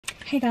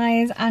Hey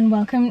guys, and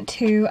welcome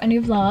to a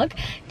new vlog.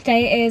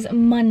 Today is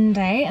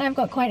Monday and I've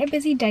got quite a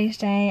busy day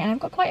today, and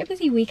I've got quite a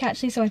busy week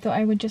actually, so I thought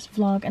I would just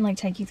vlog and like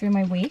take you through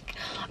my week.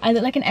 I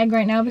look like an egg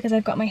right now because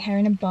I've got my hair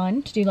in a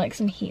bun to do like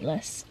some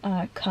heatless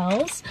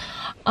curls.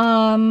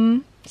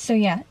 So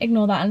yeah,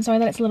 ignore that, and sorry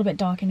that it's a little bit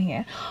dark in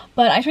here,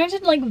 but I tried to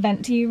like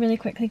vent to you really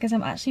quickly because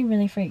I'm actually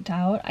really freaked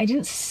out. I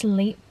didn't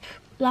sleep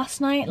last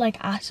night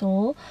like at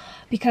all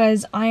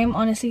because I am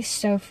honestly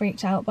so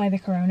freaked out by the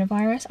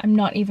coronavirus. I'm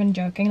not even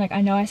joking. Like,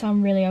 I know I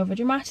sound really over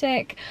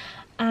dramatic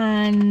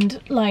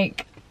and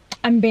like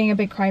I'm being a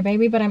big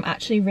crybaby, but I'm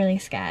actually really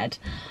scared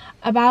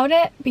about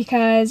it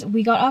because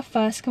we got our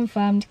first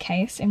confirmed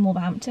case in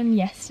Wolverhampton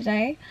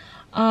yesterday,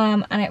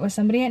 and it was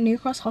somebody at New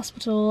Cross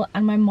Hospital,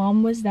 and my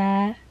mom was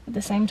there at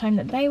the same time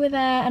that they were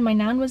there, and my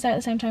nan was there at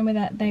the same time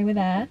that they were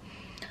there,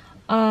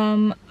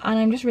 and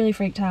I'm just really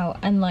freaked out.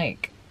 And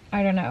like,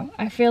 I don't know,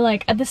 I feel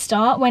like at the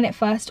start when it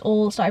first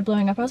all started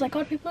blowing up I was like,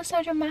 God, people are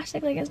so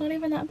dramatic, like it's not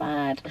even that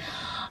bad.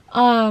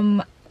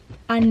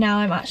 And now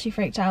I'm actually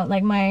freaked out.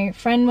 Like, my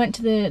friend went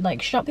to the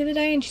like shop the other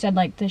day and she said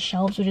like the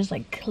shelves were just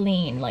like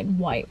clean, like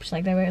wiped,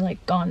 like they were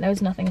like gone, there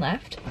was nothing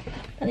left.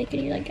 And then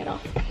can you like get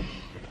off?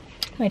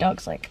 My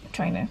dog's like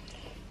trying to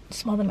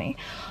smother me.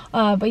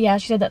 But yeah,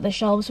 she said that the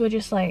shelves were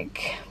just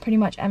like pretty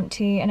much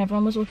empty and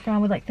everyone was walking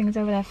around with like things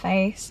over their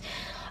face.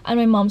 And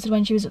my mom said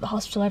when she was at the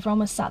hospital everyone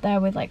was sat there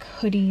with like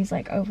hoodies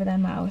like over their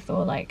mouth,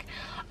 or like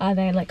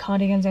they had like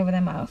cardigans over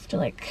their mouth to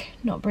like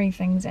not breathe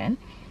things in.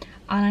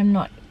 And I'm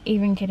not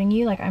even kidding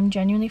you, like I'm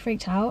genuinely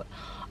freaked out.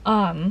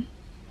 I'm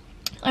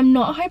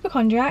not a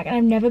hypochondriac and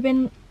I've never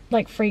been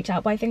like freaked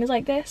out by things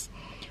like this,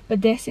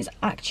 but this is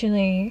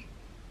actually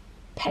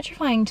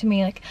petrifying to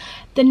me. Like,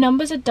 the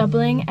numbers are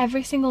doubling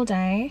every single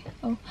day.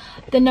 Oh,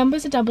 the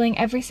numbers are doubling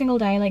every single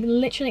day, like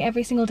literally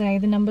every single day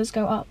the numbers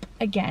go up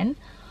again.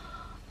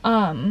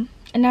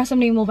 And now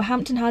somebody in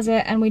Wolverhampton has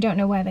it and we don't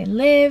know where they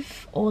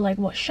live or like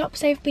what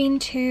shops they've been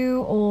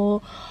to,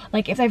 or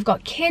like if they've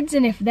got kids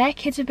and if their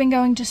kids have been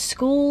going to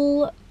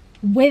school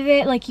with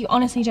it. Like, you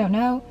honestly don't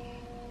know.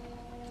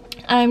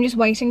 I'm just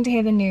waiting to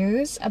hear the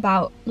news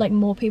about like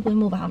more people in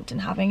Wolverhampton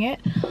having it.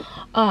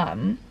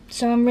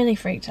 So I'm really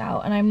freaked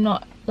out, and I'm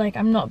not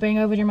being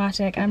over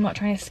dramatic and I'm not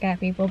trying to scare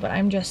people, but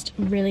I'm just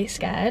really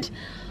scared.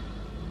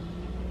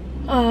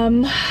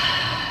 I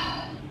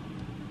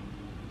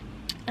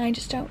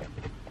just don't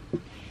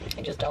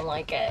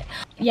like it.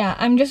 Yeah,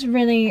 I'm just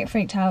really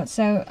freaked out.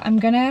 So I'm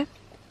gonna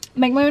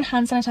make my own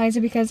hand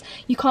sanitizer because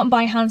you can't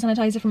buy hand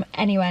sanitizer from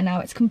anywhere now.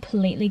 It's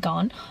completely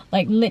gone,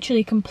 like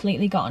literally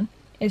completely gone.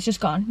 It's just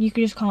gone. You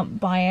just can't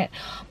buy it.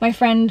 My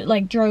friend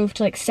like drove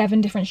to like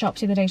 7 different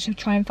shops the other day to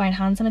try and find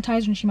hand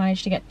sanitizer, and she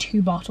managed to get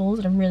 2 bottles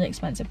at a really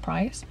expensive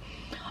price.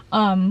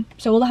 So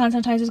all the hand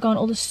sanitizer's gone,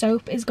 all the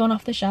soap is gone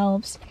off the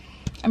shelves.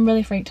 I'm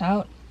really freaked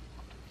out.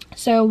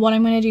 So what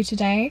I'm going to do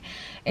today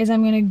is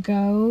I'm going to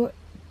go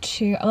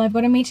to, well, I've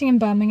got a meeting in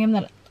Birmingham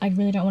that I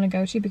really don't want to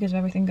go to because of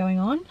everything going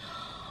on.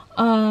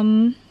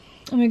 I'm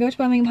going to go to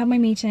Birmingham, have my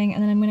meeting,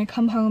 and then I'm going to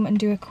come home and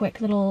do a quick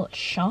little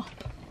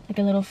shop, like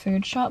a little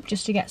food shop,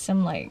 just to get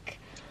some like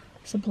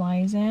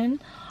supplies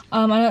in.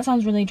 I know that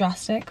sounds really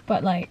drastic,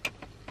 but like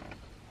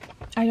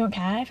I don't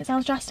care if it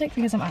sounds drastic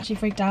because I'm actually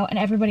freaked out and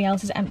everybody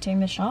else is emptying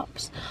the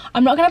shops.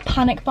 I'm not gonna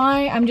panic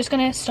buy, I'm just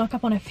gonna stock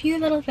up on a few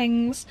little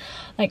things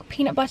like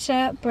peanut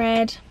butter,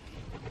 bread,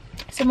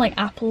 some like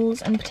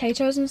apples and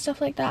potatoes and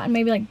stuff like that, and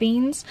maybe like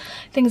beans,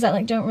 things that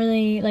like don't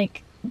really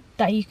like,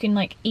 that you can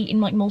like eat in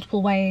like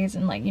multiple ways,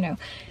 and like, you know,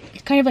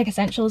 kind of like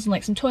essentials, and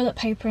like some toilet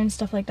paper and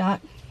stuff like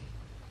that.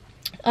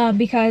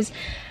 Because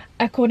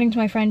according to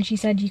my friend, she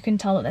said you can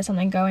tell that there's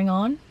something going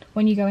on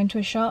when you go into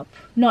a shop,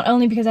 not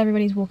only because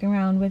everybody's walking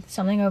around with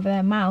something over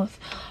their mouth,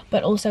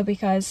 but also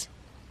because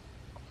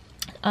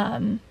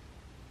the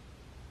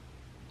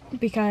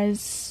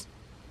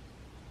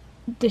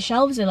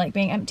shelves are like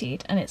being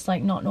emptied and it's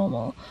like not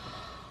normal.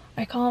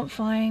 I can't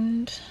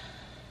find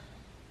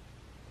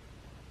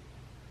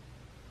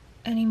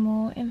any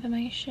more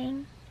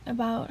information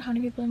about how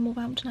many people in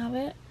Wolverhampton have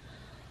it,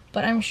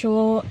 but I'm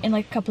sure in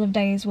like a couple of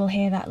days we'll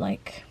hear that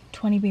like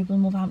 20 people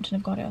in Wolverhampton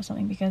have got it or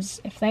something, because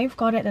if they've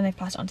got it then they've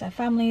passed it on to their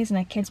families and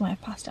their kids might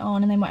have passed it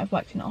on and they might have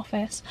worked in an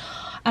office.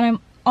 And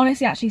I'm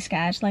honestly actually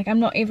scared. Like,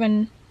 I'm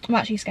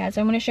actually scared. So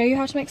I'm going to show you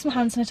how to make some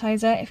hand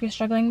sanitizer if you're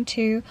struggling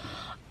to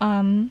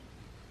find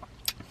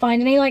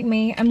any like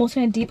me. I'm also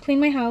going to deep clean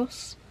my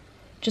house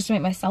just to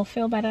make myself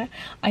feel better.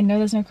 I know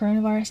there's no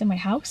coronavirus in my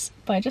house,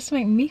 but just to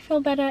make me feel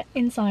better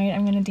inside,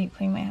 I'm going to deep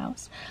clean my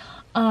house.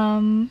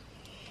 So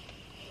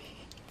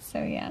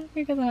yeah,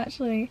 because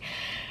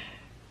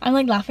I'm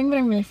like laughing, but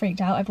I'm really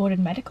freaked out. I've ordered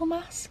medical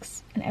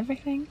masks and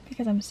everything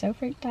because I'm so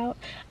freaked out.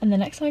 And the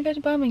next time I go to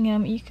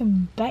Birmingham, you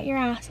can bet your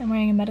ass I'm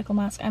wearing a medical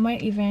mask. I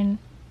might even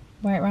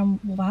wear it around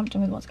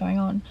Wolverhampton with what's going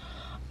on.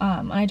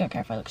 And I don't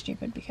care if I look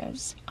stupid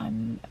because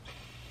I'm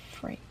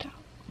freaked out.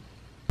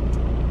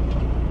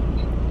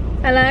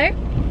 Hello?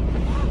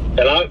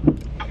 Hello?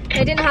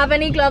 They didn't have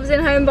any gloves in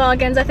Home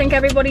Bargains. I think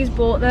everybody's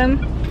bought them.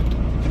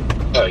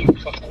 Oh, you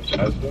fucking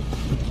joking?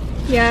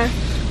 Yeah,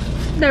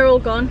 they're all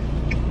gone.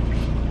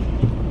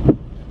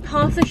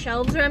 half the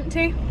shelves are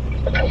empty.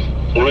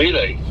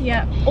 Really?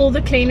 Yeah, all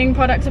the cleaning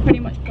products are pretty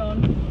much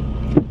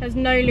gone. There's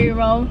no loo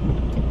roll.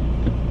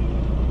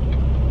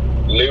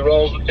 Loo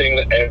roll's the thing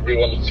that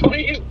everyone's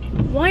buying.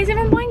 Why is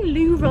everyone buying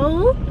loo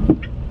roll?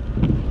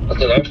 I don't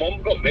know,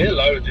 Mum got me a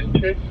load, didn't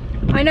she?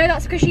 I know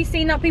that's because she's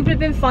seen that people have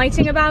been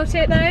fighting about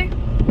it though.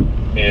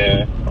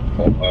 Yeah.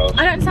 Well,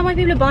 I don't understand why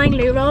people are buying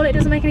loo roll, it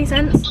doesn't make any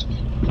sense.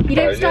 You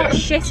don't start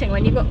shitting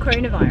when you've got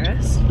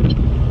coronavirus.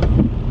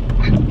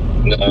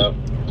 no.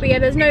 But yeah,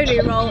 there's no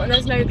loo roll and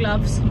there's no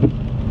gloves.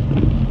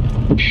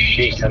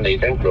 Shit, I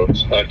need them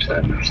gloves. Okay,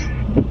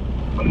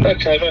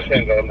 if I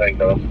can go, then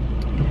go.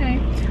 Okay.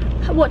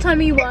 What time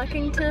are you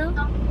working till?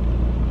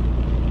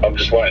 I'm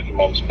just waiting for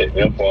Mum to pick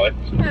me up. Why?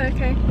 Oh,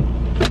 okay.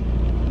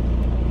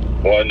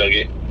 Why,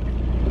 Nugget?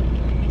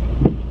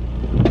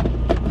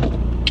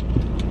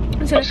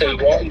 I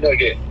said, why,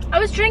 Nugget? I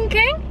was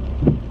drinking.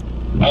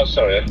 Oh,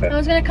 sorry, okay. I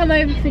was going to come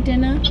over for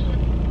dinner.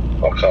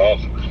 Fuck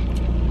off.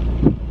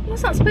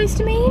 What's that supposed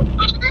to mean?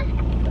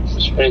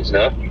 It means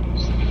no.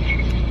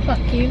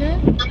 Fuck you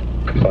then.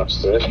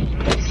 Bastard.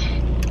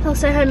 I'll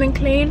stay home and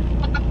clean.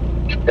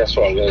 That's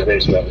what I'm going to do,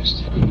 to be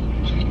honest.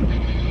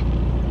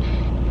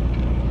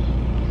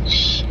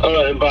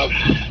 Alright then, Bob.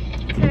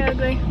 Okay,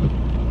 ugly.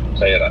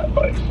 Say that,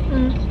 babe.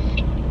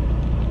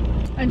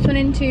 I just went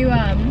into,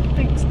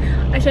 thanks.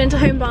 I just went into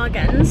Home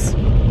Bargains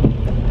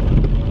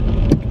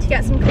to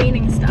get some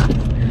cleaning stuff.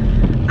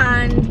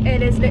 And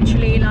it is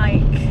literally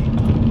like,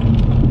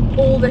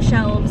 all the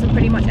shelves are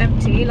pretty much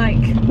empty.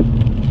 Like,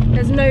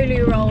 there's no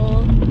loo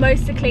roll.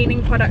 Most of the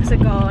cleaning products are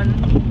gone.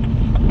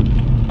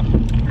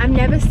 I've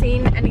never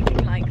seen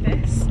anything like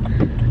this.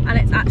 And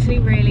it's actually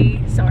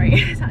really, sorry,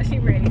 it's actually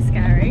really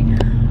scary.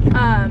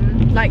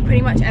 Like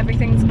pretty much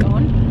everything's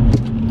gone.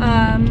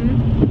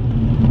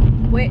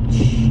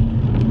 Which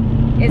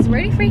is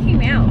really freaking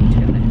me out, to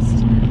be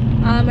honest.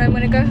 But I'm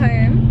gonna go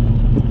home,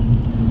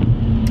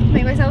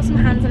 make myself some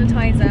hand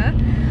sanitizer,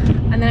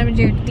 and then I'm gonna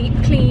do a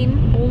deep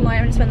clean all night.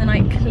 I'm gonna spend the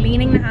night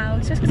cleaning the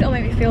house just because it'll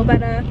make me feel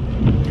better.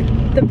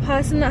 The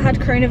person that had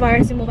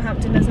coronavirus in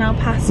Wolverhampton has now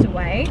passed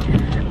away,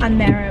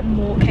 and there are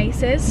more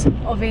cases,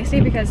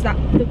 obviously, because the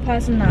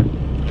person that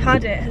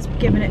had it has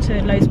given it to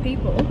loads of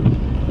people.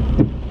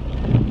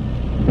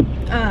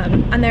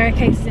 And there are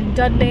cases in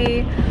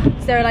Dudley,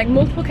 so there are like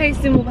multiple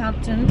cases in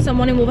Wolverhampton.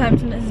 Someone in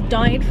Wolverhampton has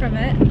died from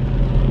it,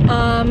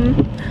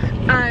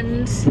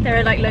 and there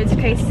are like loads of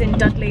cases in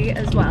Dudley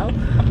as well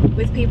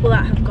with people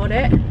that have got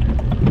it.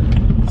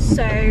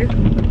 So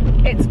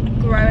it's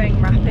growing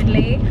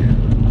rapidly.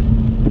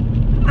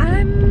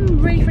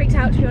 I'm really freaked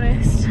out, to be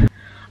honest.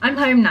 I'm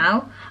home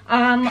now.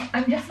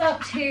 I'm just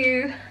about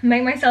to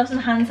make myself some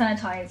hand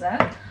sanitizer,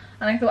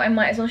 and I thought I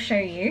might as well show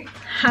you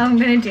how I'm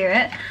gonna do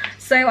it.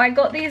 So I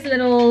got these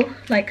little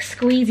like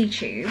squeezy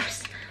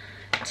tubes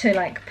to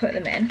like put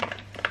them in.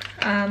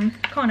 Can't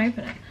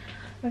open it.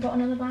 I got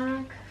another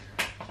bag.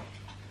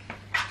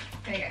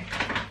 There you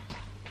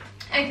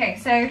go. Okay,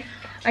 so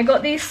I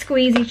got these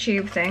squeezy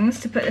tube things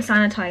to put the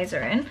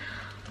sanitizer in.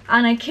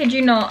 And I kid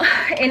you not,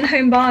 in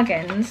Home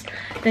Bargains,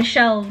 the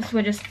shelves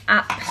were just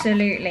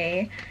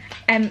absolutely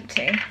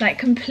empty. Like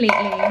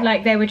completely,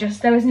 like they were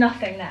just, there was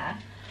nothing there.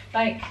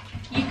 Like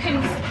you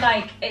can,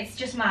 like, it's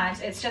just mad.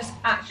 It's just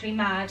actually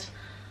mad,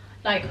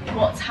 like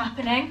what's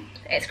happening.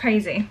 It's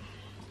crazy.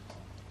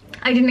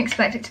 I didn't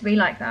expect it to be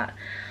like that.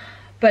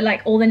 But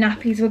like all the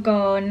nappies were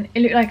gone.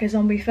 It looked like a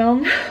zombie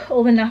film.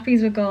 All the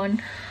nappies were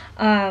gone.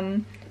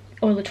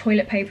 All the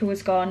toilet paper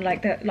was gone.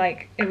 Like that,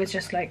 like it was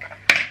just like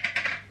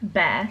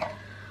bare.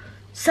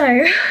 So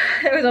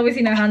there was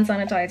obviously no hand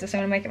sanitizer, so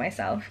I'm gonna make it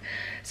myself.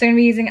 So I'm gonna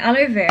be using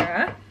aloe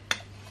vera,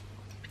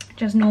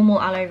 just normal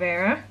aloe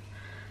vera,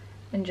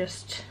 and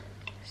just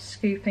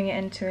scooping it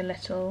into a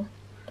little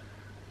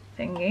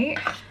thingy.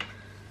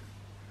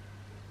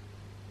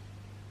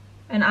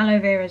 And aloe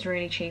vera is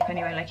really cheap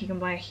anyway, like you can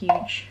buy a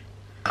huge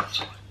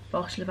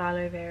bottle of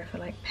aloe vera for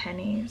like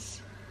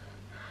pennies.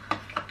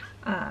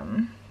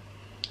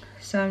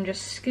 So I'm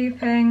just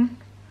scooping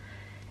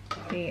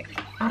the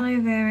aloe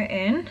vera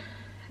in.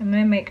 I'm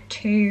going to make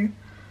 2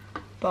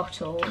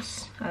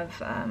 bottles of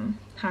hand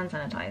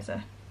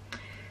sanitizer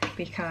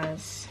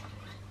because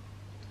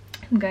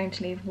I'm going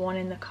to leave 1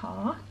 in the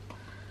car,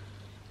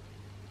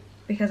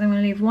 because I'm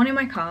going to leave 1 in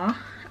my car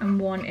and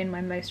 1 in my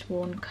most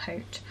worn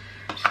coat,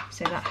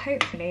 so that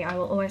hopefully I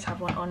will always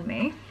have 1 on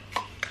me.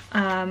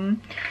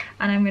 And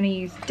I'm going to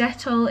use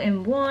Dettol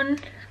in 1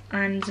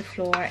 and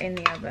Zaflora in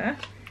the other.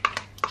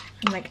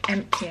 I'm like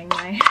emptying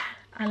my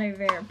aloe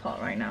vera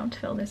pot right now to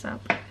fill this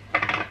up.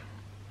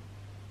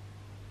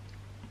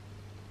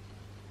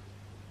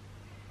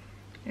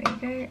 There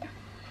you go.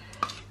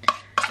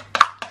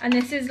 And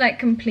this is like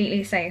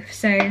completely safe,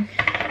 so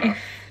if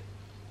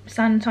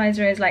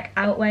sanitizer is like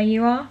out where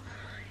you are,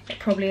 it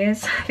probably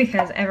is,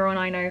 because everyone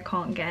I know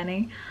can't get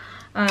any.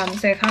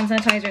 So if hand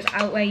sanitizer is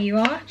out where you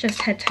are,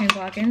 just head to Home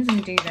Bargains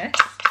and do this,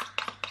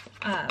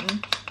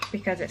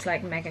 because it's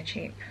like mega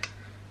cheap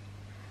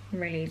and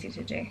really easy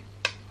to do.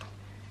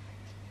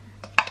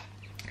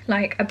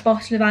 Like a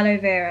bottle of aloe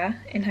vera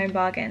in Home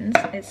Bargains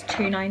is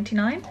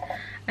 £2.99,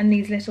 and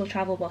these little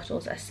travel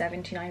bottles are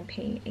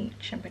 79p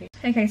each, I'm pretty.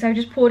 Okay, so I've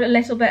just poured a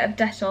little bit of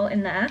Dettol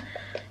in there,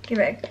 give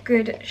it a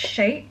good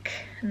shake,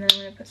 and then I'm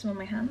going to put some on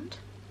my hand.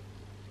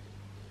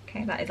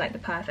 Okay, that is like the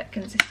perfect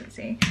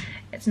consistency.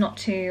 It's not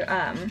too, you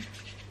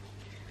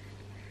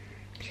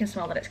can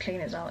smell that it's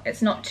clean as well.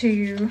 It's not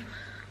too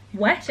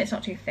wet, it's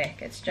not too thick,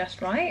 it's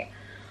just right.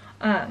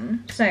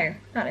 So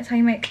that is how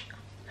you make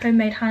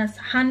homemade hand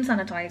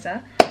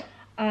sanitizer.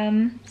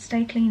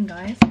 Stay clean,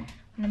 guys. I'm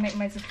gonna make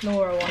my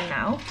Zaflora one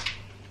now.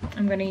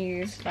 I'm gonna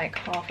use like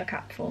half a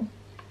capful.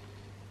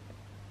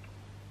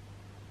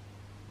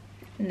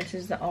 And this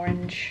is the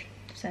orange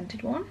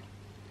scented one.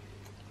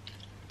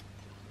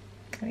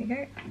 There you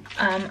go.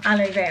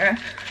 Aloe vera,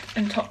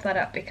 and top that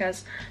up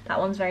because that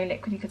one's very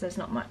liquidy because there's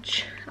not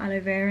much aloe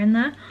vera in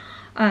there.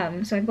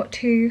 So I've got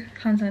 2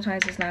 hand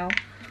sanitizers now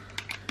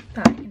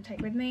that I can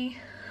take with me,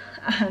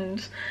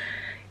 and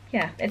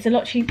yeah, it's a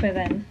lot cheaper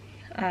than,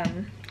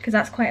 because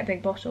that's quite a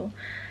big bottle.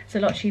 It's a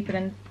lot cheaper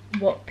than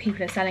what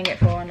people are selling it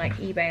for on like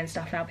eBay and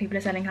stuff now. People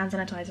are selling hand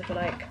sanitizer for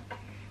like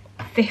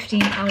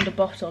 £15 a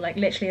bottle, like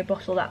literally a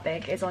bottle that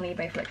big is on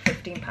eBay for like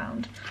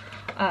 £15.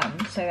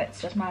 So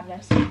it's just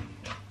madness.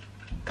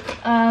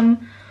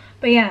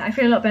 But yeah, I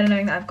feel a lot better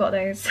knowing that I've got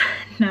those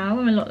now.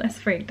 I'm a lot less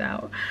freaked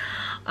out.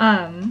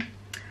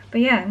 But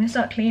yeah, I'm gonna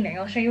start cleaning.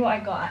 I'll show you what I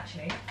got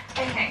actually.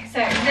 Okay, so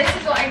this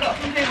is what I got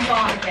from Home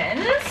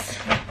Bargains.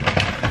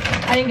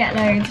 I didn't get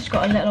loads, just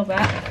got a little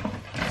bit.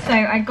 So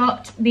I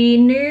got the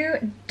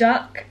new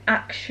Duck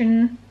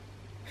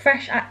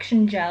Fresh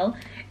Action Gel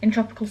in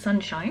Tropical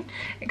Sunshine.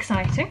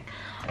 Exciting.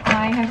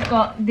 I have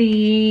got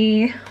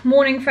the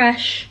Morning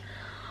Fresh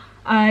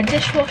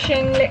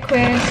dishwashing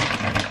liquid,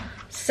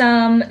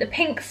 the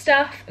Pink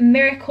Stuff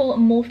Miracle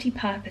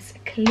Multi-Purpose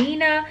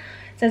Cleaner.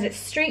 It says it's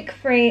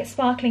streak-free,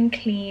 sparkling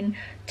clean,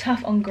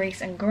 tough on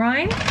grease and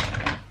grime.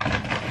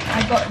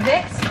 I got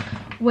this,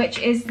 which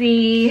is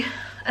the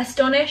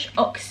Astonish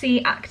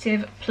Oxy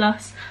Active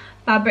Plus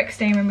Fabric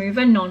Stain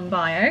Remover,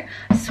 non-bio.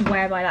 I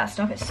swear by that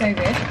stuff, it's so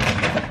good.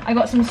 I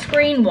got some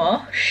screen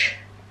wash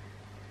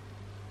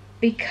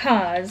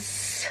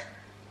because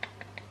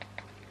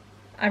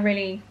I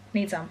really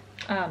need some.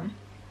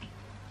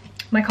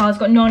 My car's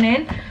got none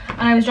in,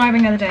 and I was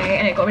driving the other day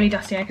and it got really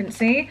dusty and I couldn't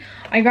see.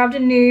 I grabbed a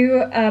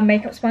new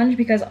makeup sponge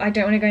because I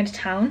don't want to go into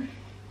town.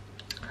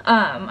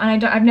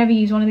 And I've never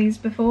used one of these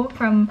before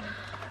from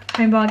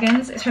Home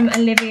Bargains. It's from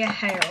Olivia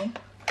Hale.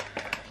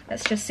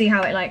 Let's just see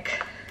how it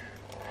like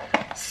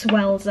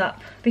swells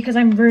up, because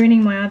I'm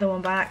ruining my other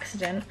one by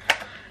accident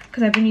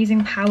because I've been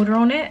using powder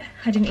on it.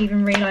 I didn't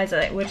even realise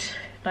that it would,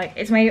 like,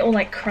 it's made it all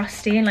like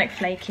crusty and like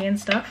flaky and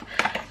stuff.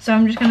 So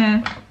I'm just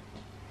gonna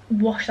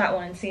wash that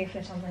one and see if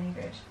this one's any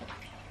good.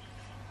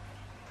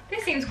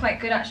 This seems quite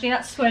good actually,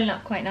 that's swollen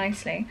up quite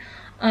nicely.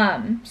 So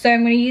I'm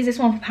going to use this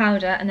one for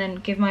powder and then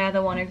give my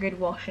other one a good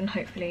wash and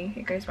hopefully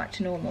it goes back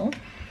to normal.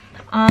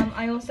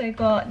 I also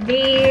got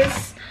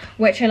these,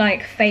 which are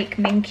like fake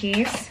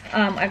minkies.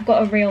 I've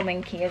got a real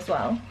minky as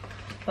well,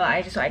 but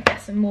I just thought I'd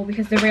get some more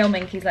because the real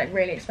minky is like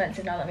really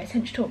expensive now that Miss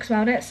Hinch talks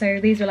about it. So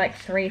these are like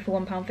 3 for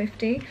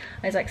 £1.50.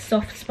 There's like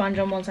soft sponge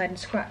on one side and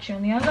scratchy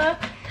on the other.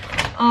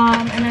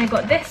 And then I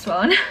got this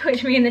one,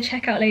 which me and the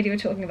checkout lady were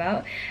talking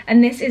about,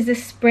 and this is the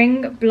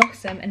Spring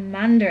Blossom and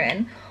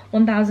Mandarin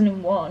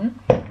 1001.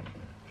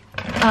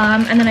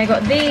 And then I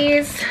got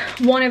these.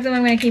 One of them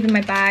I'm going to keep in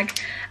my bag,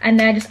 and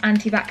they're just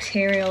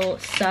antibacterial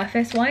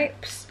surface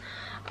wipes.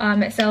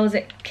 It says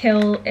it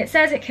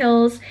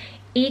kills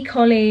E.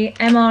 coli,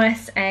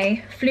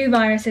 MRSA, flu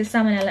viruses,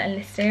 salmonella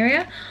and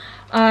listeria.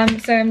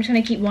 So I'm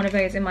trying to keep one of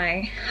those in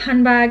my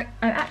handbag.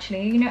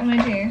 Actually, you know what I'm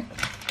going to do?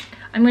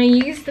 I'm going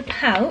to use the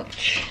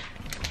pouch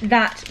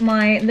that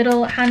my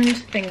little hand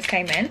things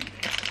came in,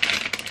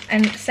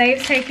 and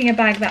save taking a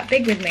bag that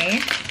big with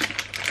me.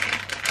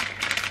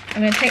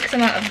 I'm going to take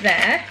some out of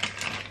there,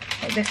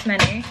 like this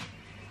many,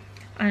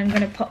 and I'm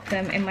going to pop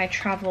them in my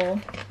travel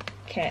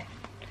kit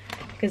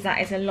because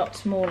that is a lot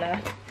smaller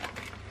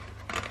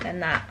than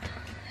that,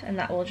 and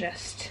that will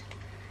just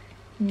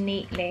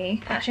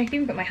neatly, actually I can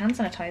even put my hand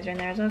sanitizer in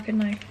there as well,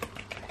 couldn't I?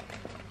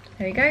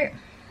 There we go,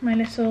 my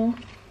little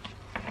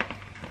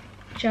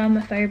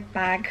germaphobe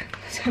bag.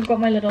 So I've got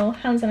my little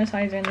hand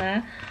sanitizer in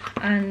there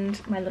and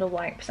my little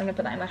wipes. I'm going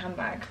to put that in my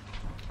handbag,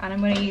 and I'm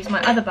going to use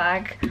my other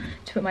bag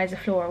to put my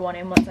Zaflora one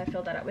in once I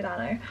filled that up with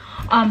aloe.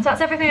 So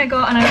that's everything I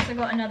got, and I also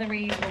got another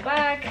reusable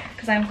bag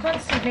because I'm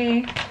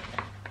constantly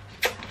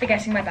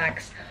forgetting my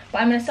bags.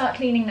 But I'm going to start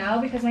cleaning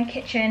now because my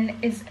kitchen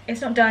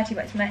it's not dirty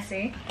but it's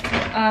messy. So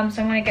I'm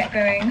going to get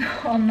going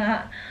on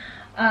that.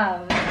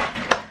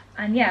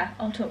 And yeah,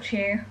 I'll talk to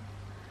you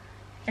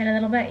in a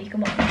little bit. You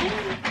can watch me.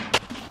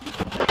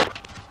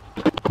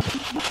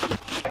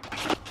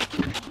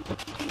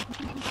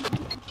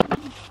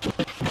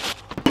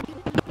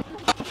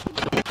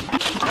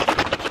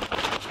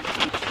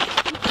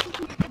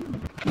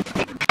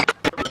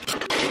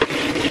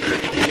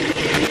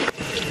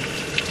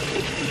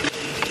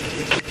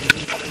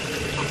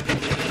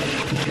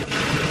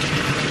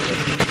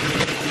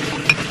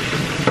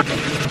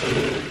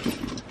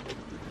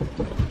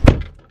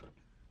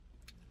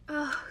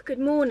 good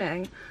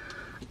morning.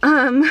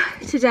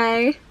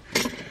 Today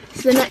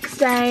is the next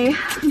day.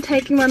 I'm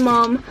taking my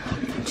mom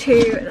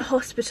to the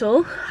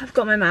hospital. I've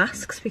got my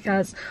masks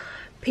because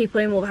people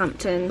in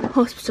Wolverhampton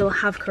hospital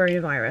have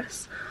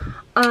coronavirus.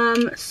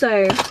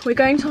 So we're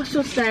going to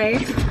hospital today.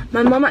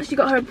 My mom actually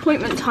got her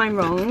appointment time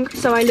wrong,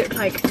 so I look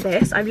like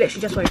this. I've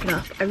literally just woken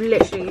up. I've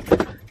literally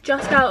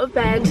just out of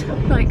bed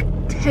like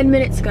 10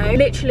 minutes ago.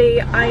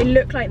 Literally, I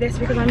look like this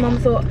because my mom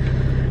thought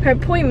her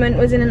appointment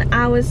was in an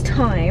hour's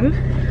time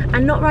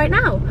and not right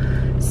now.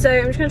 So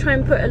I'm just gonna try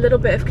and put a little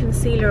bit of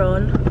concealer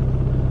on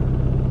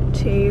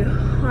to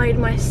hide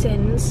my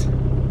sins.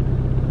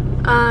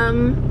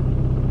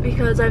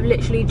 Because I've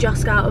literally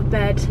just got out of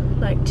bed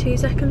like 2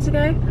 seconds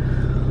ago.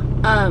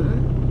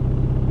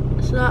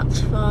 So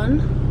that's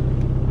fun.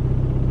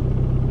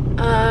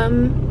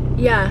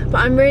 Yeah, but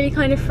I'm really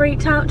kind of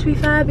freaked out, to be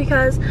fair,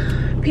 because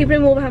people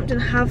in Wolverhampton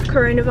have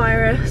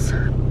coronavirus,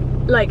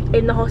 like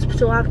in the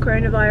hospital have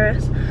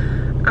coronavirus,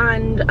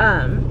 and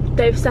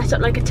they've set up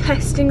like a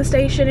testing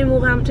station in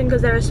Wolverhampton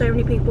because there are so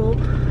many people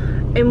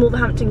in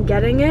Wolverhampton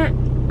getting it.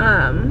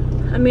 I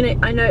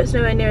mean, I know it's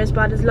nowhere near as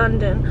bad as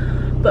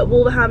London, but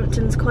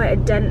Wolverhampton's quite a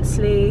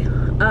densely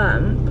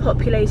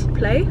populated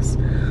place.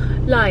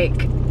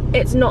 Like,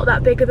 it's not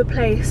that big of a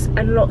place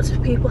and lots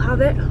of people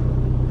have it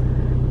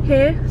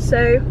here,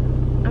 so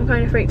I'm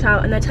kind of freaked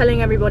out, and they're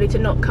telling everybody to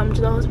not come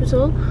to the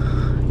hospital,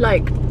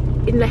 like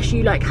unless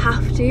you like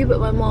have to, but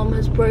my mom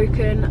has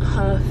broken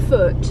her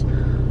foot,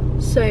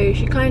 so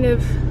she kind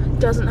of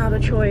doesn't have a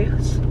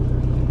choice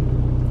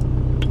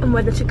on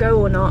whether to go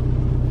or not,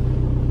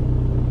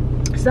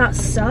 so that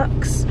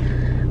sucks.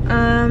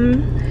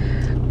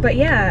 But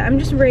yeah, I'm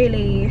just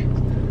really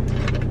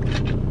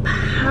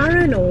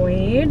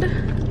paranoid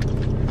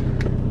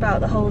about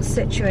the whole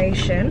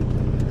situation.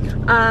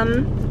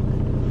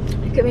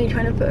 Look at me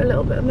trying to put a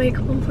little bit of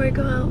makeup on before I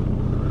go out.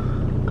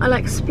 I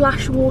like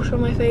splashed water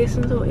on my face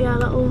and thought, yeah,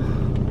 that'll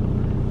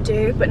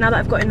do. But now that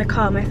I've got in the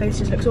car, my face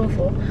just looks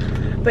awful.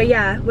 But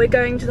yeah, we're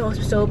going to the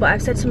hospital, but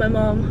I've said to my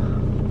mom,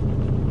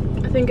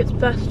 I think it's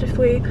best if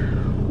we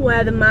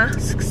wear the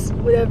masks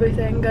with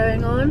everything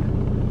going on.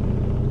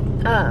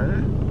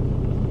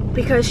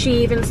 Because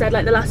she even said,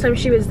 like, the last time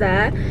she was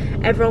there,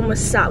 everyone was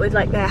sat with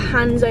like their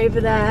hands over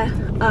their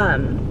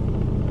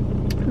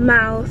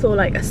mouth or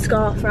like a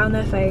scarf around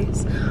their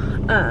face,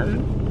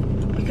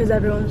 because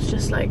everyone's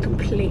just like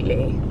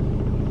completely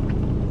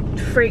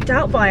freaked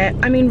out by it.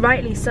 I mean,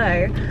 rightly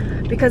so,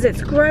 because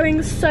it's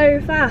growing so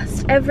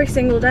fast every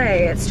single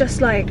day. It's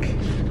just like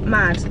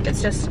mad.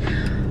 It's just,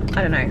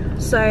 I don't know.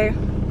 So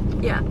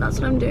yeah, that's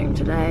what I'm doing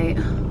today.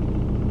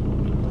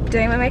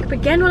 Doing my makeup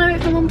again while I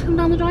wait for mom to come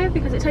down the drive,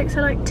 because it takes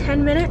her like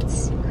 10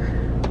 minutes.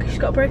 She's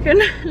got a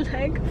broken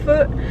leg,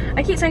 foot.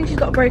 I keep saying she's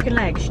got a broken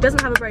leg. She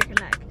doesn't have a broken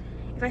leg.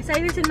 If I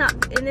say this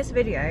in this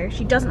video,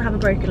 she doesn't have a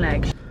broken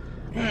leg.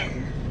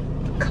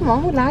 Come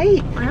on, we're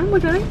late. I am, we're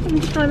going. I'm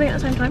just driving at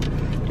the same time.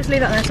 Just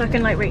leave that there so I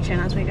can like reach in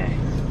as we go.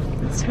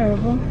 It's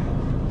terrible.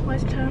 Why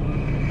is it terrible?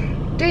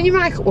 Doing your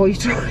makeup while you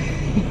drive.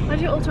 I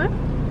do it all the time.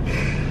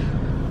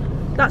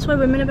 That's why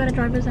women are better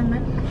drivers than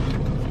men.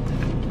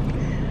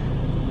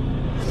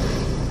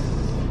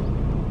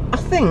 I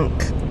think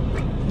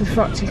the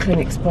factory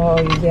clinics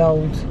by the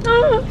old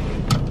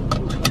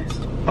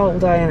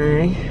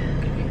A&E.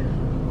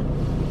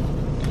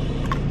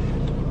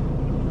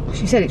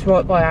 She said it's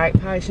right by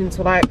outpatients.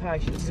 Well,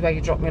 outpatients is where you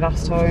dropped me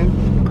last time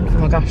for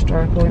my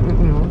gastro appointment,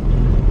 you know.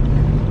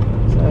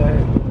 So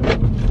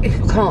if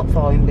you can't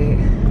find it,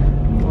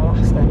 I'll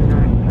ask them in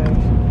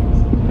outpatients.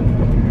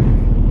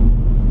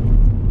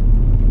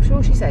 I'm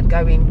sure she said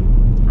go in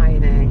A&E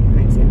and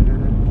it's in there.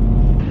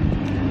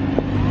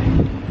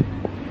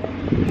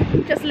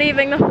 Just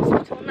leaving the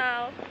hospital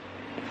now.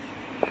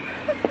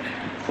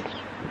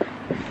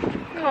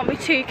 Can't be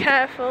too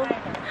careful.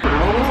 I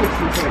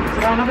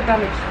don't have a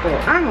damaged foot.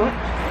 How much?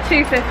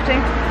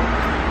 £2.50.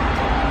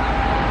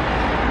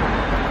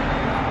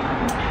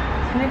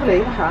 Can you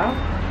believe I have?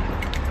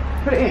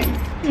 Put it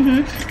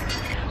in.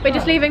 We're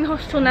just leaving the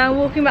hospital now,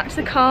 walking back to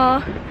the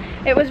car.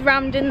 It was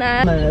rammed in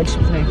there. Merge.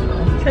 Should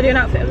I do an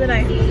outfit of the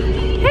day?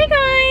 Hey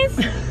guys!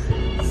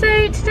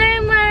 So today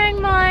I'm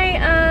wearing my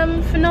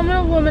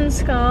Phenomenal Woman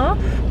scarf,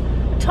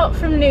 top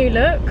from New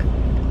Look,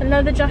 a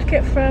leather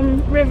jacket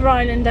from River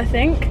Island, I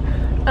think,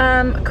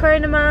 a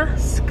corona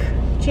mask,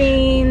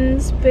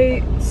 jeans,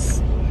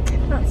 boots,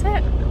 that's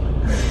it.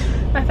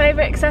 My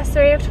favourite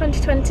accessory of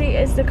 2020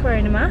 is the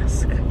corona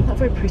mask. Not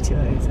very pretty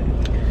though, is it?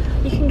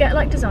 You can get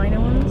like designer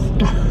ones.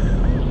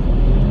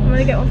 I'm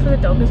gonna get one for the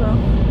dog as well.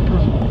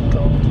 Oh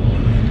god.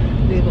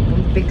 Leave up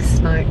one big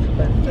snout for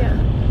them. Yeah.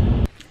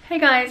 Hey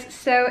guys,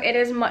 so it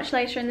is much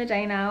later in the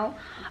day now.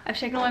 I've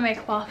taken all my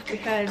makeup off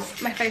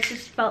because my face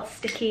just felt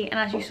sticky, and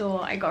as you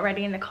saw, I got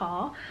ready in the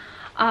car.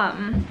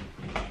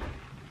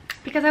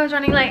 Because I was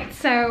running late,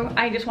 so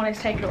I just wanted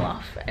to take it all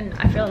off, and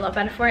I feel a lot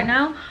better for it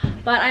now.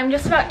 But I'm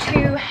just about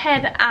to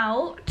head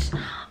out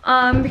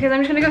because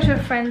I'm just gonna go to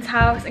a friend's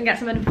house and get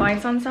some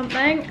advice on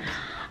something,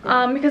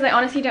 because I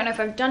honestly don't know if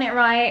I've done it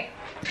right,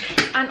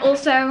 and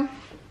also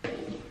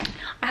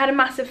I had a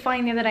massive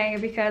fine the other day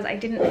because I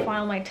didn't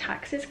file my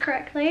taxes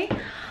correctly.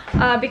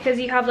 Because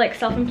you have like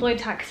self-employed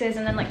taxes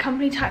and then like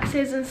company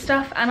taxes and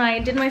stuff, and I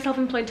did my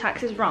self-employed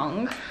taxes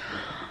wrong.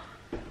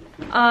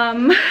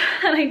 And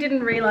I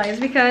didn't realize,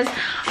 because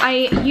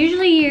I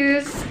usually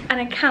use an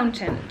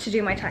accountant to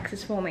do my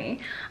taxes for me.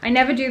 I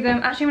never do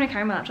them, actually I'm gonna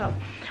carry my laptop.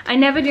 I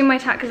never do my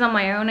taxes on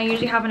my own. I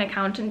usually have an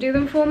accountant do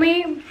them for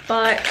me,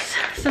 but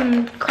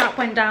some crap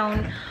went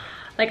down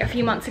like a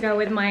few months ago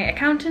with my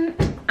accountant,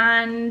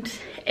 and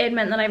it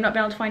meant that I've not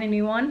been able to find a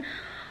new one.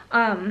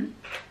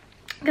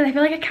 Because I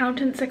feel like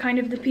accountants are kind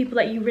of the people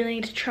that you really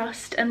need to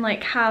trust and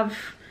like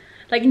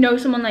know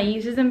someone that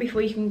uses them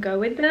before you can go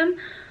with them.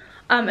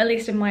 At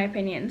least in my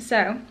opinion.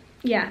 So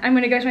yeah, I'm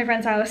gonna go to my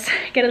friend's house,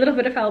 get a little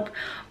bit of help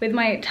with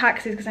my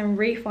taxes because I'm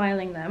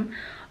refiling them.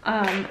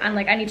 And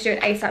like I need to do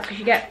it ASAP because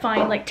you get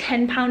fined like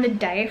 £10 a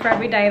day for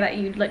every day that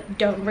you like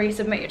don't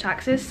resubmit your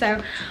taxes.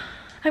 So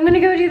I'm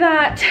gonna go do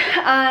that,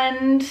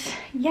 and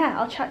yeah,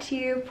 I'll chat to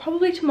you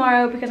probably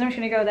tomorrow because I'm just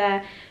gonna go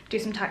there, do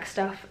some tax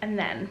stuff, and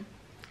then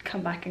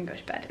come back and go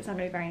to bed. It's not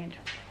gonna be very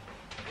enjoyable.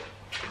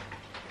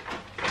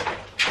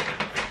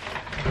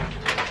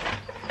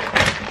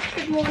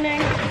 Good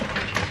morning.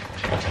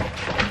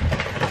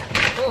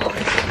 Oh,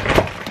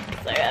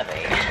 so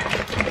heavy.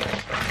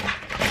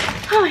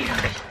 Oh my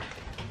god.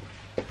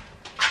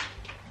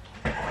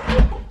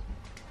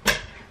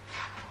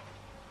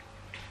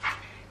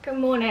 Good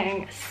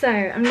morning. So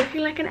I'm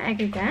looking like an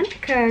egg again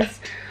because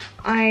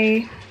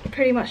I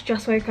pretty much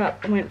just woke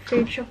up and went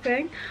food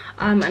shopping,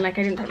 and like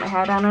I didn't take my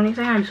hair down or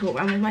anything. I just walked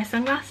around with my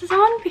sunglasses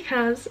on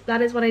because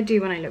that is what I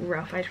do when I look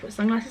rough. I just put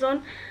sunglasses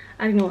on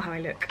and ignore how I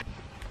look.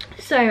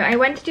 So I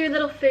went to do a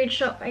little food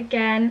shop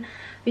again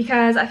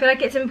because I feel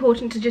like it's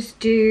important to just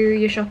do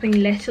your shopping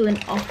little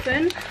and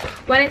often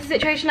when it's a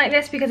situation like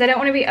this, because I don't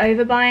want to be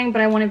overbuying,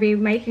 but I want to be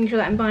making sure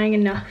that I'm buying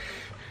enough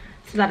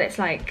so that it's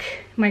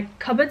like my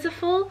cupboards are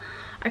full.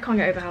 I can't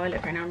get over how I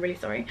look right now, I'm really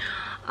sorry.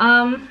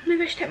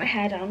 Maybe I should take my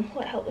hair down,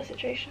 will it help the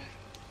situation?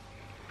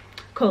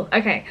 Cool,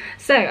 okay,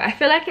 so I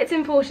feel like it's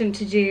important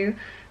to do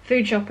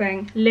food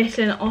shopping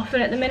little and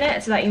often at the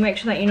minute so that you make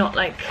sure that you're not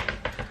like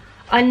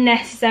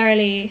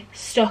unnecessarily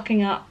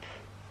stocking up,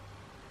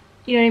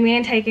 you know what I mean,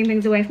 and taking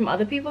things away from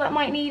other people that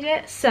might need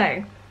it.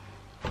 So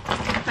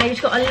I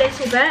just got a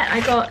little bit.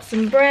 I got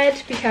some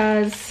bread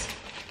because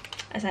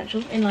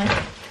essential in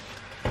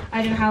life.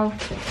 I don't know how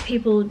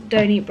people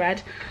don't eat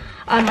bread.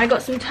 I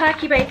got some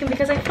turkey bacon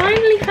because I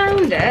finally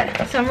found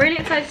it, so I'm really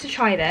excited to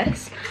try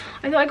this.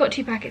 I thought I got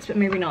 2 packets, but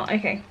maybe not.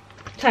 Okay,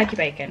 turkey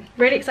bacon,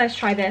 really excited to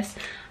try this.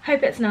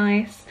 Hope it's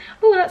nice.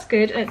 Oh, that's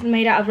good. It's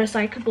made out of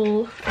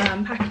recyclable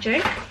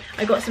packaging.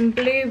 I got some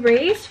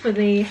blueberries for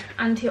the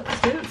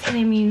antioxidants and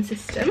the immune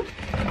system.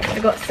 I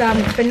got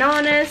some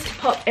bananas to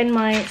pop in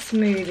my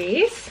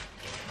smoothies.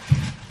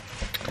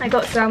 I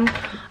got some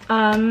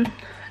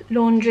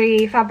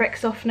laundry fabric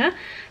softener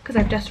because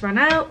I've just run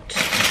out.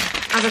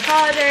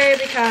 Avocado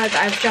because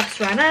I've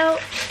just run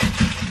out.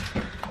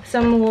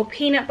 Some more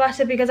peanut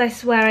butter because I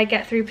swear I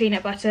get through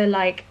peanut butter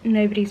like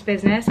nobody's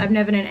business. I've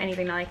never known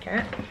anything like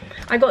it.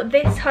 I got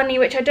this honey,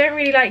 which I don't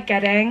really like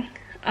getting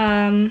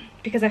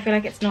because I feel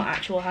like it's not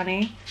actual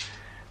honey.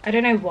 I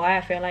don't know why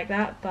I feel like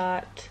that,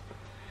 but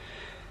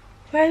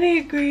where are the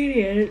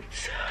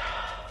ingredients?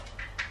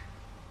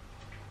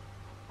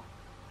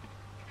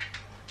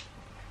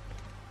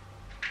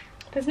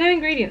 There's no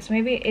ingredients,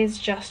 maybe it is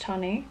just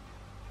honey.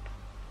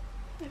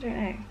 I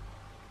don't know.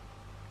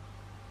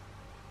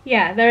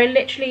 Yeah, there are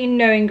literally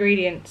no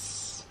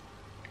ingredients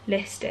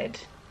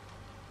listed.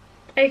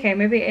 Okay,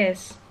 maybe it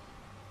is.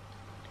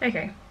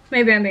 Okay,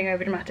 maybe I'm being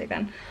over dramatic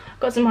then.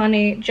 Got some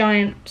honey,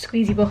 giant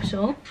squeezy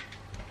bottle.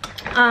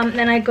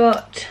 Then I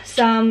got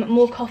some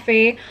more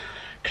coffee,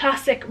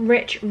 classic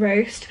rich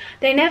roast.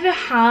 They never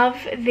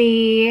have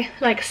the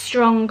like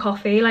strong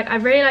coffee. Like I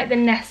really like the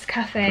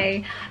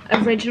Nescafe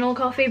original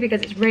coffee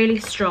because it's really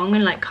strong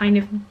and like kind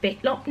of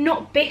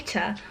not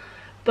bitter.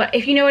 But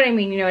if you know what I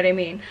mean, you know what I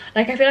mean.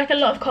 Like I feel like a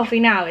lot of coffee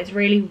now is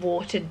really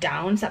watered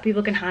down so that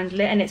people can handle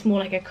it, and it's more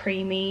like a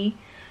creamy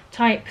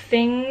type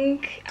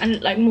thing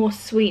and like more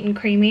sweet and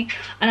creamy.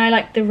 And I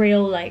like the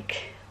real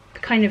like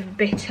kind of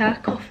bitter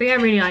coffee. I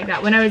really like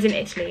that. When I was in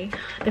Italy,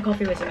 the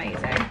coffee was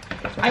amazing.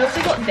 I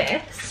also got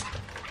this.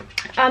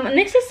 And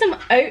this is some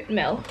oat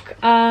milk.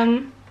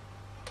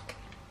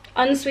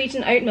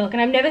 Unsweetened oat milk.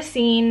 And I've never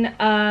seen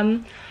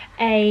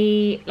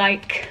a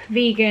like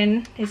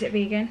vegan, is it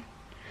vegan?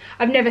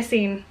 I've never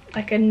seen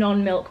like a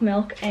non-milk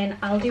milk in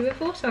Aldi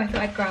before, so I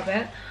thought I'd grab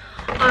it.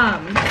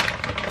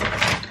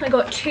 I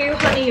got 2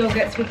 honey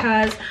yogurts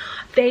because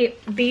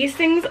these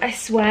things, I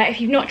swear, if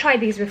you've not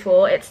tried these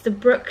before, it's the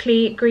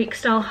Brooklyn Greek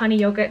style honey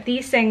yogurt.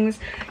 These things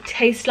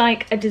taste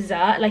like a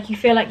dessert, like you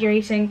feel like you're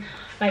eating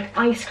like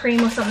ice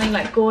cream or something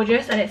like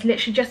gorgeous, and it's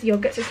literally just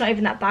yogurt, so it's not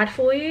even that bad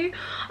for you.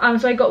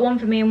 So I got one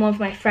for me and one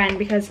for my friend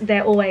because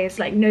they're always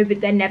like, no,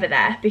 but they're never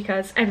there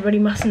because everybody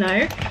must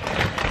know.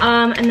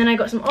 And then I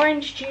got some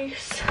orange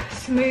juice,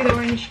 smooth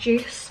orange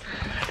juice,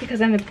 because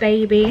I'm a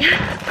baby.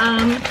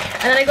 And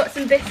then I got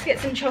some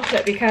biscuits and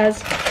chocolate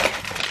because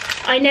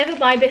I never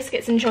buy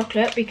biscuits and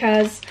chocolate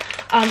because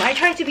I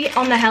try to be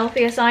on the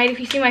healthier side. If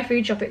you see my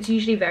food shop, it's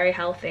usually very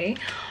healthy.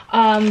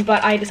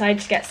 But I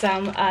decided to get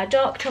some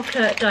dark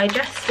chocolate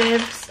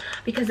digestives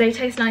because they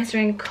taste nicer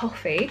in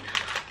coffee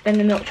than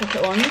the milk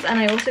chocolate ones. And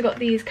I also got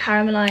these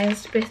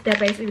caramelized, they're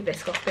basically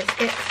Biscoff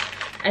biscuits.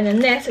 And then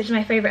this, which is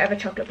my favourite ever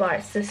chocolate bar,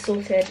 it's the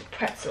salted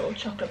pretzel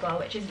chocolate bar,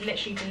 which is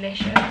literally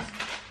delicious.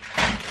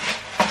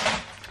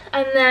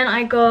 And then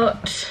I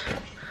got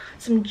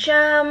some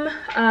jam,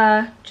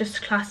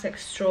 just classic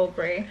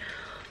strawberry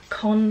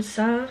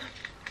conserve.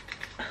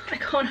 I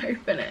can't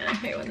open it, I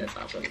hate when this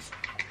happens.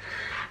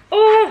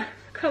 Oh,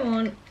 come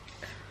on.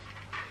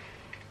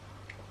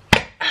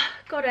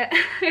 Got it.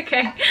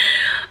 Okay.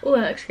 Oh,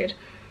 that looks good.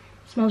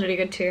 Smells really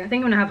good too. I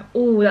think I'm gonna have,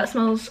 oh, that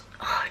smells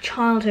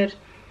childhood.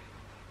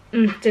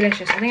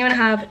 Delicious. I think I'm gonna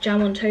have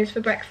jam on toast for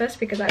breakfast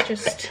because that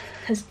just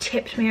has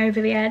tipped me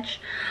over the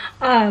edge.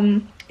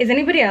 Is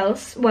anybody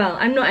else, well,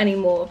 I'm not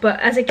anymore, but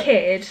as a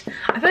kid,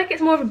 I feel like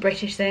it's more of a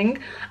British thing.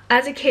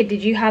 As a kid,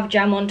 did you have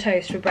jam on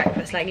toast for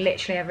breakfast, like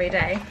literally every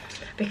day?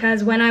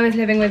 Because when I was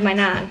living with my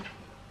nan,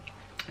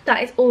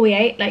 that is all we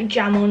ate, like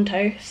jam on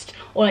toast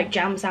or like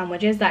jam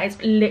sandwiches. That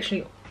is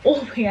literally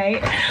all we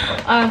ate.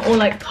 Or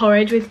like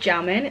porridge with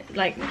jam in.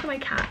 Like, look at my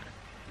cat.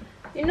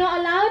 You're not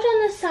allowed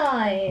on the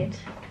side.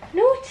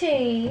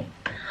 Naughty.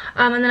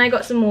 And then I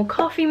got some more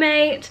Coffee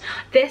Mate.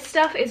 This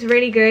stuff is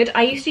really good.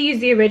 I used to use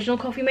the original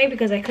Coffee Mate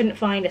because I couldn't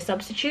find a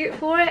substitute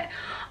for it.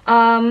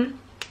 And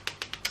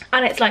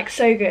it's like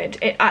so good.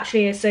 It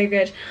actually is so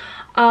good.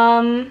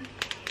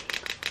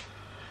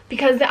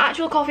 Because the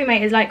actual Coffee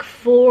Mate is like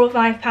 £4 or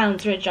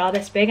 £5 for a jar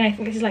this big, and I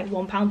think this is like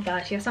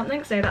 £1.30 or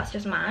something, so that's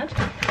just mad.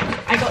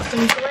 I got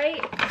some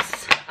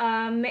grapes,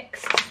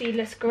 mixed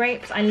seedless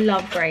grapes. I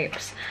love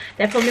grapes.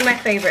 They're probably my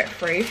favourite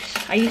fruit.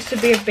 I used to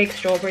be a big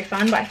strawberry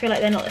fan, but I feel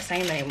like they're not the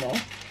same anymore.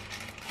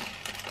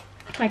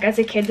 Like as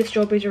a kid, the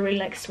strawberries were really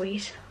like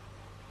sweet,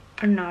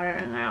 and now I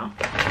don't know.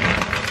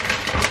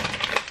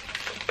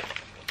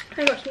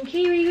 I got some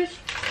kiwis,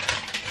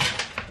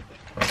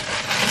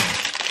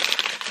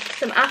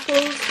 some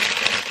apples.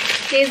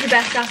 These are the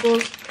best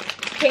apples,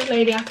 Pink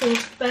Lady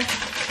apples,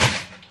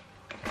 best.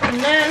 And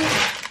then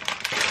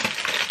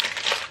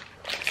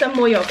some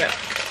more yogurt.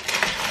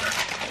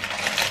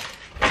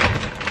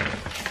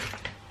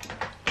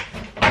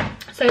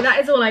 So that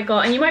is all I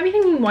got. And you might be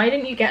thinking, why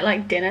didn't you get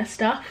like dinner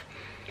stuff?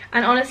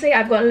 And honestly,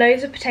 I've got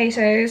loads of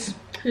potatoes,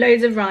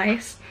 loads of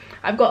rice.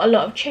 I've got a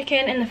lot of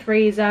chicken in the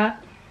freezer.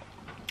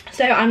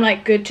 So I'm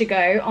like good to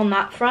go on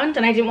that front.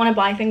 And I didn't want to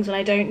buy things when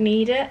I don't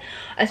need it,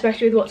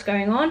 especially with what's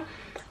going on.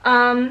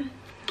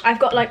 I've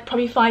got like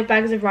probably 5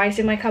 bags of rice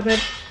in my cupboard.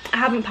 I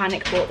haven't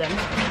panic bought them.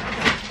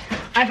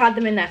 I've had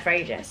them in there for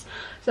ages.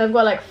 So I've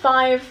got like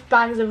 5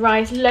 bags of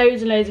rice,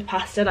 loads and loads of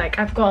pasta. Like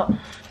I've got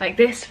like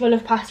this full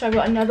of pasta. I've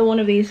got another one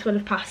of these full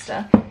of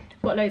pasta.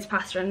 I've got loads of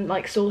pasta and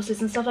like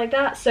sauces and stuff like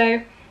that.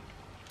 So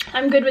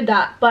I'm good with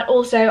that. But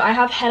also I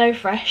have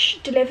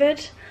HelloFresh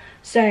delivered.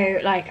 So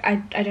like I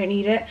don't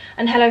need it.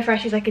 And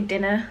HelloFresh is like a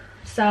dinner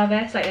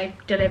service. Like they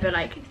deliver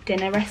like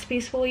dinner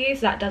recipes for you.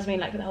 So that does mean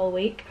like for the whole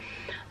week.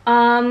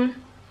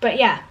 But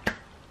yeah,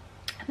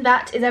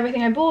 that is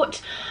everything I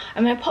bought.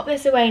 I'm going to pop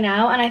this away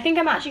now, and I think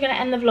I'm actually going to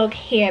end the vlog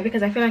here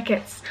because I feel like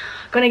it's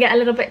going to get a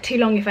little bit too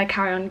long if I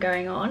carry on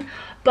going on.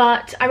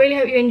 But I really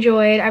hope you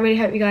enjoyed. I really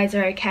hope you guys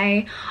are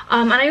okay.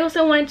 And I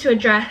also wanted to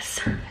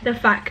address the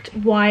fact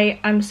why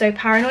I'm so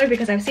paranoid,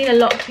 because I've seen a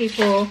lot of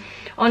people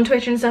on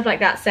Twitter and stuff like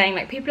that saying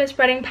like people are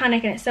spreading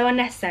panic and it's so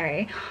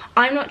unnecessary.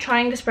 I'm not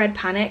trying to spread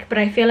panic, but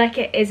I feel like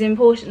it is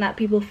important that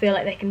people feel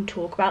like they can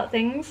talk about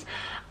things.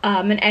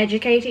 And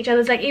educate each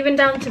other, like even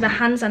down to the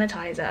hand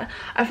sanitizer.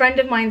 A friend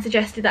of mine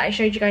suggested that I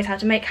showed you guys how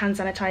to make hand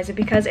sanitizer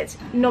because it's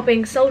not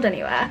being sold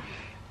anywhere,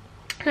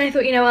 and I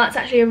thought, you know what, that's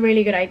actually a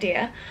really good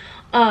idea.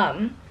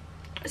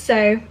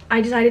 So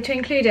I decided to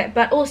include it.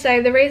 But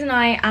also the reason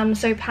I am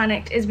so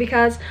panicked is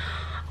because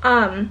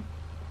I'm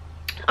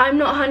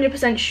not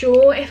 100%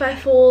 sure if I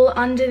fall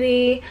under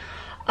the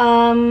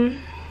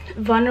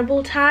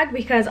vulnerable tag,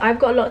 because I've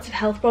got lots of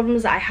health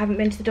problems that I haven't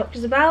been to the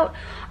doctors about.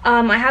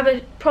 I have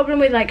a problem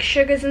with like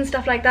sugars and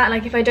stuff like that.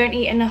 Like if I don't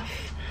eat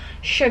enough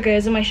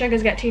sugars and my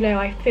sugars get too low,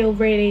 I feel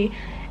really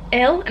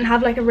ill and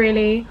have like a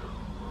really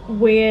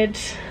weird,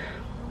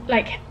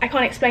 like I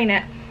can't explain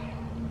it,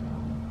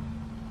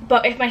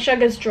 but if my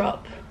sugars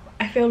drop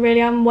I feel really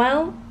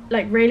unwell,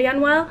 like really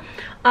unwell.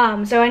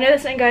 So I know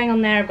there's something going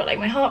on there. I've got like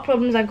my heart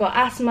problems, I've got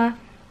asthma.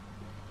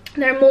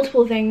 There are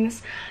multiple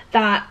things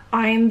that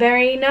I'm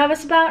very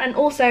nervous about, and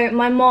also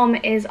my mom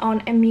is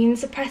on immune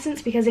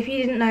suppressants, because if you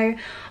didn't know,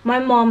 my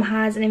mom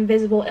has an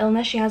invisible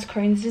illness. She has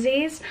Crohn's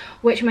disease,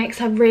 which makes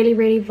her really,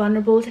 really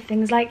vulnerable to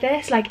things like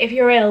this. Like if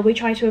you're ill, we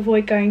try to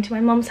avoid going to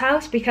my mom's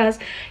house because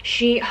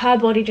her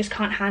body just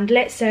can't handle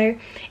it. So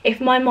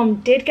if my mom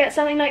did get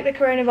something like the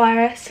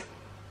coronavirus,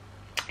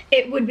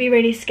 it would be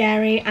really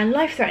scary and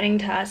life-threatening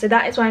to her. So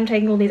that is why I'm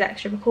taking all these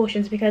extra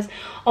precautions, because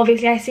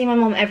obviously I see my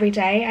mom every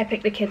day. I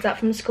pick the kids up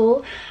from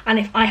school, and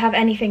if I have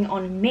anything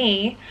on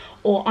me,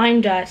 or I'm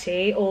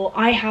dirty, or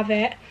I have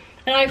it,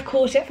 and I've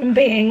caught it from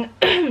being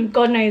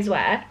God knows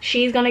where,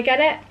 she's gonna get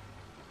it,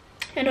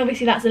 and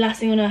obviously that's the last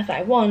thing on earth that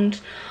I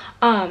want.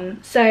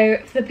 So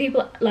for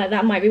people like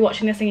that might be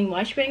watching this thinking,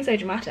 why is she being so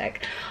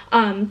dramatic?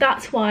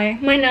 That's why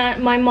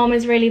my mom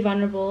is really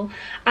vulnerable,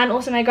 and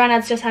also my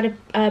granddad's just had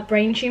a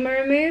brain tumor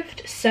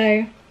removed,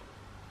 so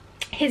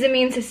his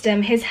immune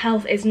system, his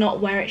health is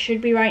not where it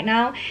should be right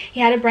now. He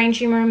had a brain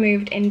tumor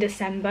removed in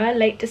December,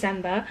 late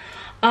December,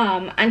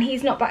 and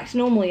he's not back to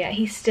normal yet.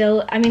 He's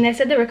still, I mean, they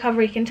said the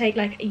recovery can take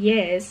like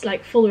years,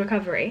 like full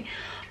recovery,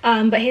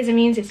 but his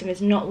immune system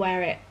is not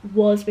where it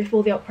was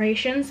before the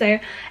operation, so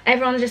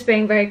everyone's just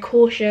being very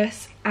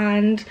cautious.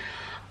 And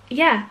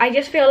yeah,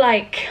 I feel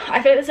like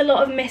there's a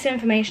lot of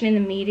misinformation in the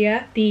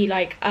media, the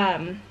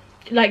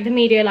like the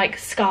media like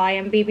Sky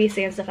and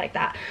BBC and stuff like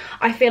that.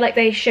 I feel like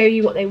they show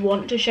you what they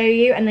want to show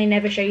you and they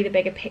never show you the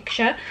bigger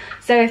picture.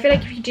 So I feel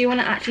like if you do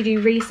want to actually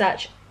do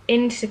research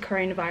into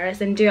coronavirus,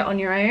 then do it on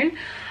your own,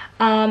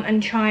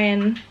 and try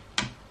and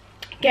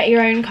get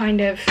your own kind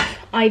of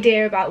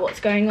idea about what's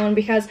going on,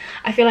 because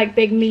I feel like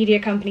big media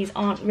companies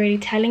aren't really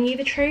telling you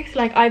the truth.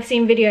 Like, I've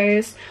seen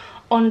videos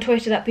on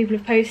Twitter that people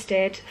have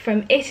posted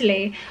from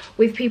Italy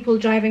with people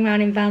driving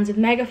around in vans with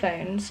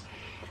megaphones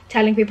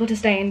telling people to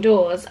stay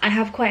indoors. I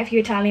have quite a few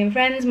Italian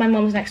friends. My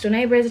mom's next door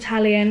neighbour is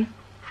Italian,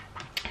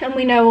 and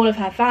we know all of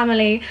her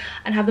family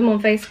and have them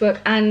on Facebook,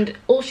 and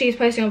all she's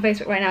posting on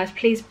Facebook right now is,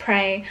 please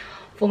pray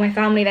for my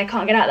family, they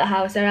can't get out of the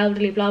house, they're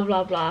elderly, blah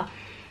blah blah.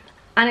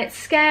 And it's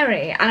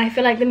scary, and I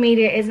feel like the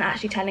media isn't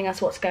actually telling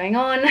us what's going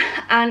on,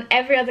 and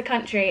every other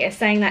country is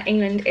saying that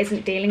England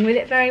isn't dealing with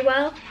it very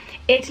well.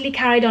 Italy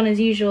carried on as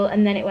usual,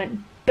 and then it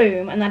went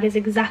boom, and that is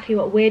exactly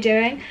what we're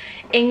doing.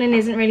 England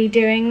isn't really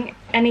doing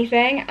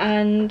anything,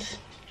 and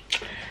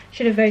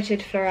should have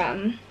voted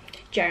for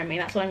Jeremy,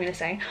 that's what I'm going to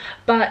say.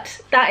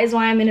 But that is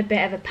why I'm in a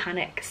bit of a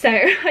panic, so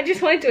I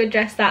just wanted to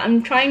address that.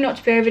 I'm trying not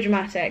to be over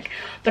dramatic,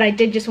 but I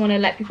did just want to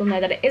let people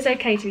know that it is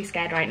okay to be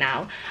scared right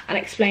now, and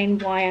explain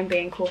why I'm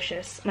being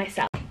cautious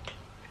myself.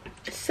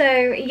 So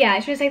yeah, I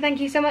just want to say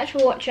thank you so much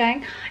for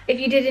watching. If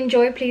you did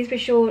enjoy, please be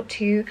sure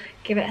to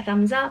give it a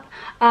thumbs up.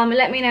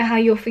 Let me know how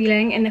you're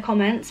feeling in the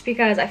comments,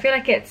 because I feel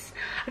like it's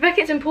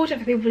important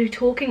for people who are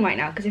talking right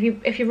now, because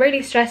if you're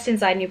really stressed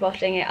inside and you're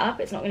bottling it up,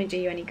 it's not going to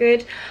do you any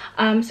good.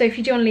 So if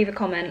you do want to leave a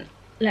comment,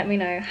 let me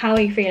know, how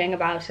are you feeling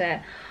about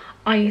it?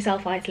 Are you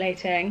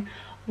self-isolating?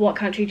 What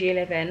country do you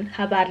live in?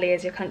 How badly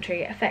is your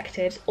country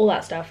affected? All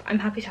that stuff. I'm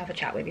happy to have a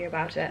chat with you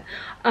about it.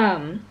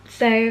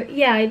 So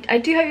yeah, I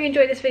do hope you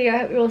enjoyed this video. I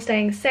hope you're all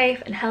staying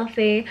safe and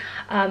healthy,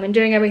 and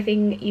doing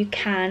everything you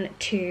can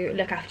to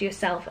look after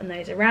yourself and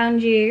those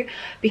around you,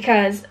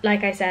 because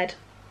like I said,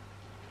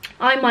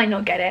 I might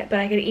not get it, but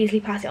I could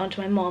easily pass it on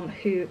to my mom,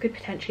 who could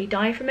potentially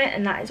die from it,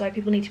 and that is why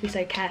people need to be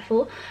so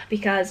careful,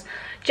 because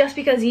just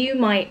because you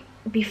might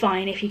be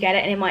fine if you get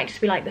it, and it might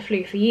just be like the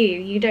flu for you,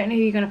 you don't know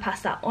who you're going to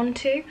pass that on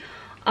to.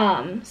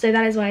 So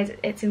that is why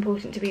it's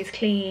important to be as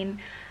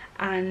clean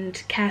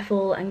and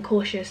careful and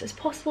cautious as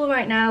possible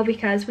right now,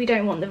 because we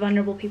don't want the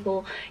vulnerable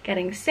people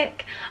getting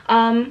sick.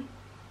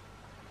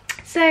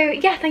 So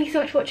yeah, thank you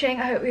so much for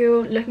watching. I hope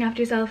you're looking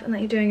after yourself and that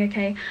you're doing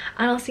okay,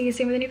 and I'll see you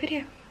soon with a new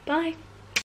video. Bye.